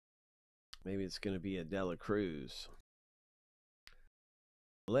Maybe it's going to be a Dela Cruz.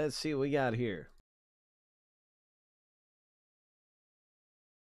 Let's see what we got here.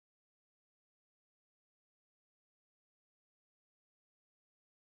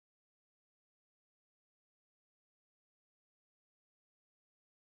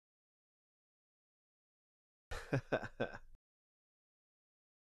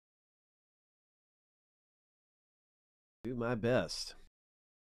 Do my best.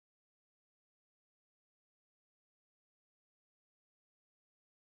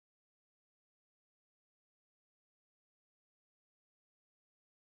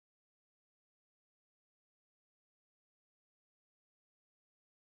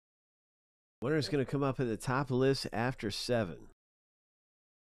 Winner's going to come up at the top of the list after 7.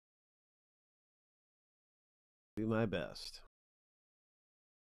 Do my best.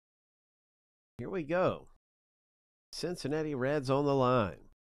 Here we go. Cincinnati Reds on the line.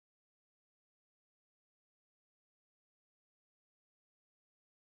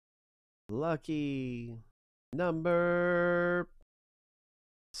 Lucky number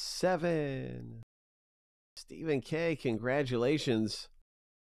 7. Stephen K., congratulations.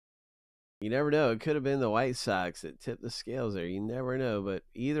 You never know. It could have been the White Sox that tipped the scales there. You never know. But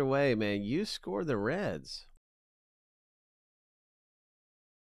either way, man, you scored the Reds.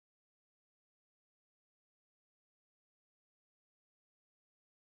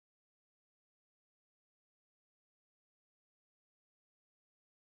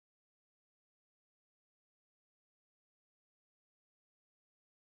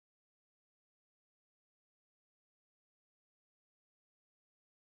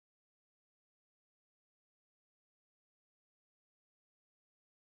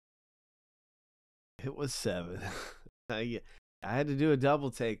 It was 7. I had to do a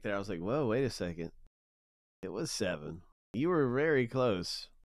double take there. I was like, whoa, wait a second. It was 7. You were very close.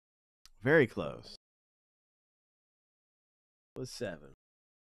 Very close. It was 7.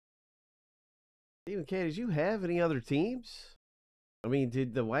 Stephen K., did you have any other teams? I mean,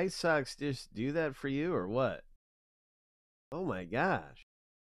 did the White Sox just do that for you or what? Oh my gosh.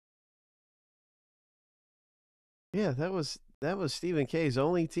 Yeah, that was Stephen K.'s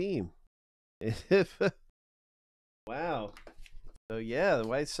only team. Wow. So yeah, the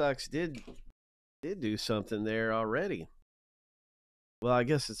White Sox did do something there already. Well, I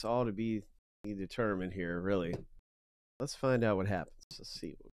guess it's all to be determined here, really. Let's find out what happens. Let's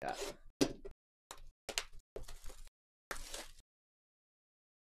see what we got.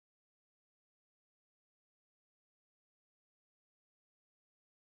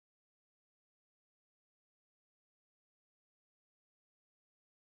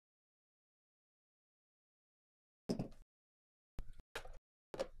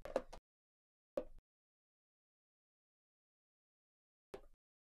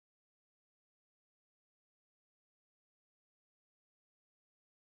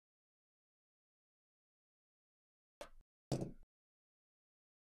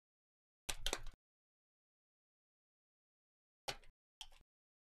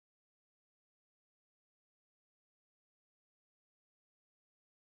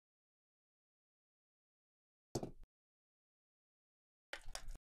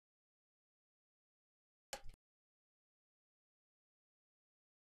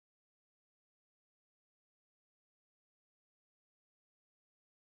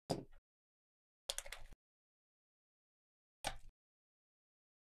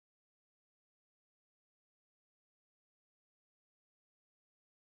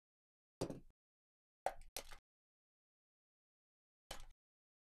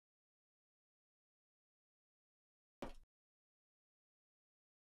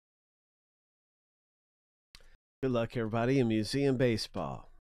 Good luck, everybody, in museum baseball.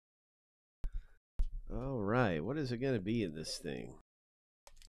 All right, what is it going to be in this thing?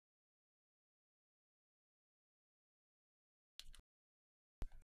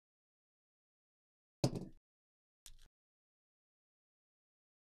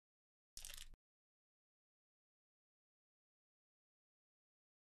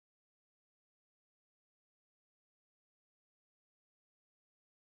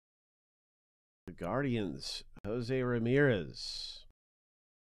 The Guardians, Jose Ramirez.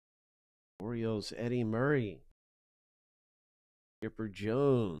 Orioles, Eddie Murray. Chipper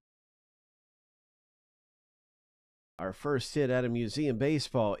Jones. Our first hit out of museum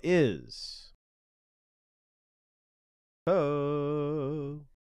baseball is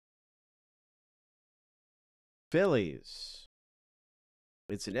Phillies.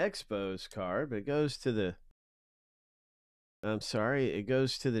 It's an Expos card, but it goes to the it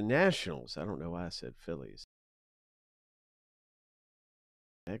goes to the Nationals. I don't know why I said Phillies.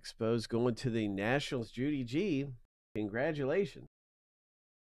 Expos going to the Nationals. Judy G. Congratulations.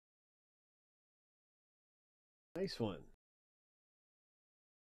 Nice one.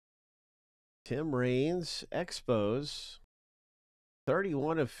 Tim Raines, Expos.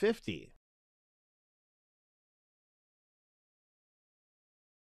 31 of 50.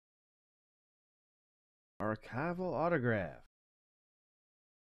 Archival autograph.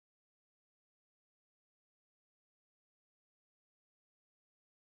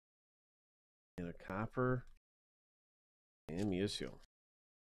 And a copper and museum.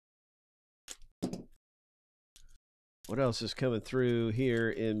 What else is coming through here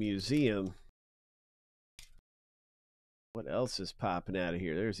in museum? What else is popping out of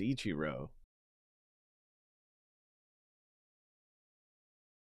here? There's Ichiro.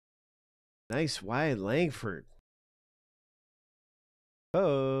 Nice Wyatt Langford.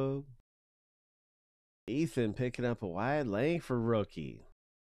 Oh. Ethan picking up a Wyatt Langford rookie.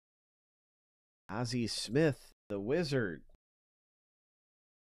 Ozzie Smith, the Wizard.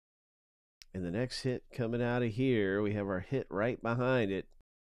 And the next hit coming out of here, we have our hit right behind it.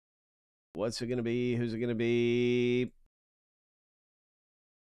 What's it going to be? Who's it going to be?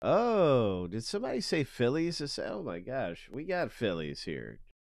 Oh, did somebody say Phillies? Oh my gosh, we got Phillies here.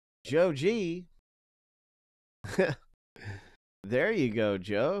 Joe G. There you go,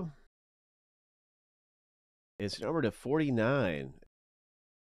 Joe. It's numbered to 49.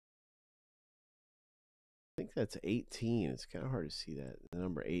 I think that's 18. It's kind of hard to see that. The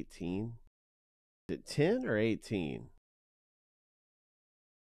number 18. Is it 10 or 18?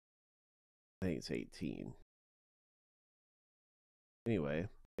 I think it's 18. Anyway,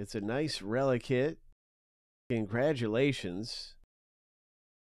 it's a nice relic hit. Congratulations.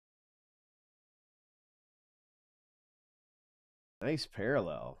 Nice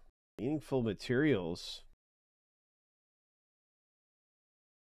parallel. Meaningful materials.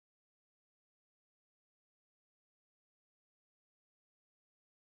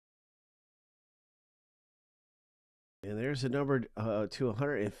 And there's a number to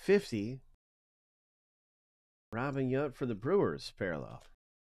 150. Robin Yount for the Brewers parallel.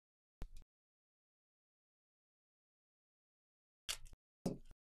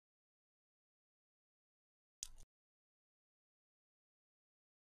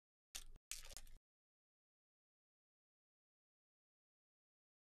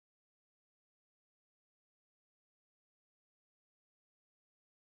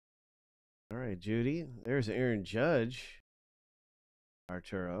 All right, Judy. There's Aaron Judge.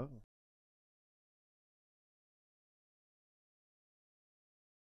 Arturo.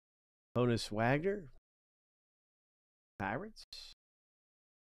 Honus Wagner. Pirates.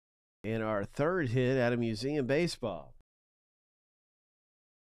 And our third hit out of Museum Baseball.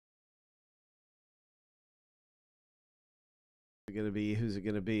 Who's it going to be? Who's it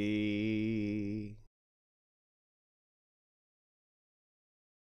going to be?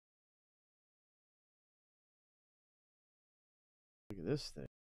 Look at this thing.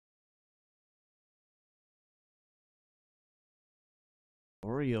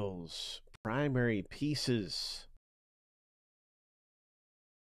 Orioles primary pieces.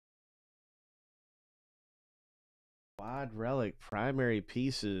 Quad relic primary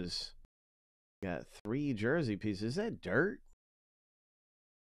pieces. Got 3 jersey pieces. Is that dirt?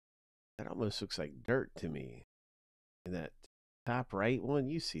 That almost looks like dirt to me. In that top right one,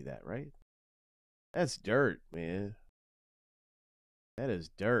 you see that, right? That's dirt, man. That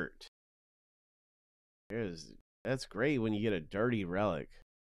is dirt. That's great when you get a dirty relic.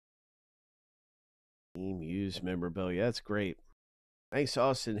 Team used memorabilia. That's great. Nice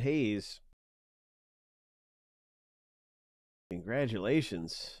Austin Hayes.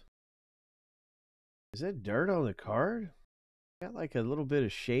 Congratulations. Is that dirt on the card? Got like a little bit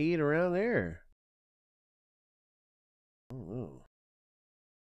of shade around there. I don't know.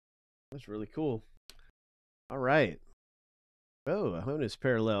 That's really cool. All right. Oh, a Honus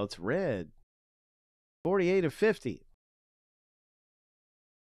parallel. It's red. 48 of 50.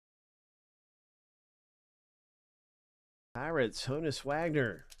 Pirates, Honus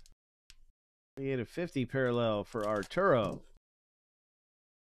Wagner. 48 of 50 parallel for Arturo.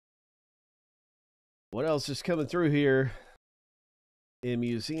 What else is coming through here in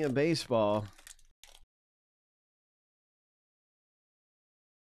Museum Baseball?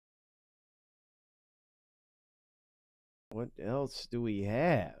 What else do we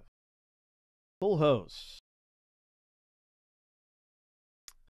have? Full host.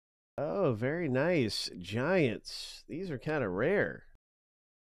 Oh, very nice. Giants. These are kind of rare.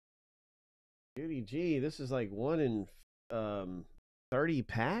 Judy G, this is like 1 in 30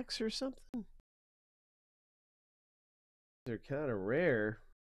 packs or something? They're kind of rare.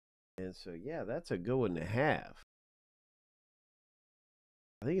 And so, yeah, that's a good one to have.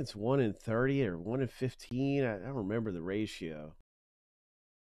 I think it's 1 in 30 or 1 in 15. I don't remember the ratio.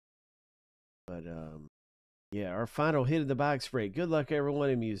 But yeah, our final hit of the box break. Good luck,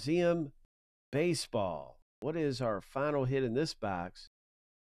 everyone, in Museum Baseball. What is our final hit in this box?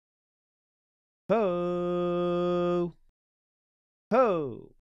 Ho!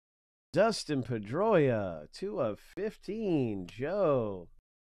 Ho! Dustin Pedroia, 2 of 15. Joe.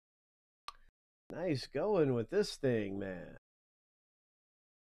 Nice going with this thing, man.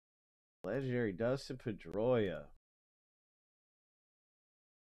 Legendary Dustin Pedroia.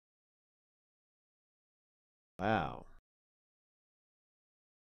 Wow.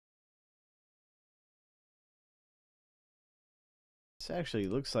 This actually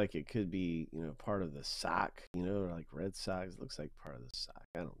looks like it could be, part of the sock, like Red Sox. Looks like part of the sock.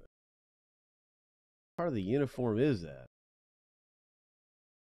 I don't know. Part of the uniform is that?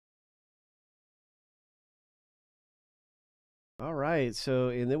 All right. So,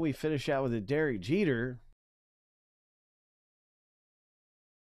 and then we finish out with a Derek Jeter.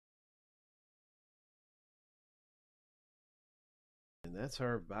 And that's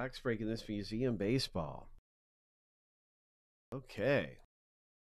our box break in this Museum Baseball. Okay.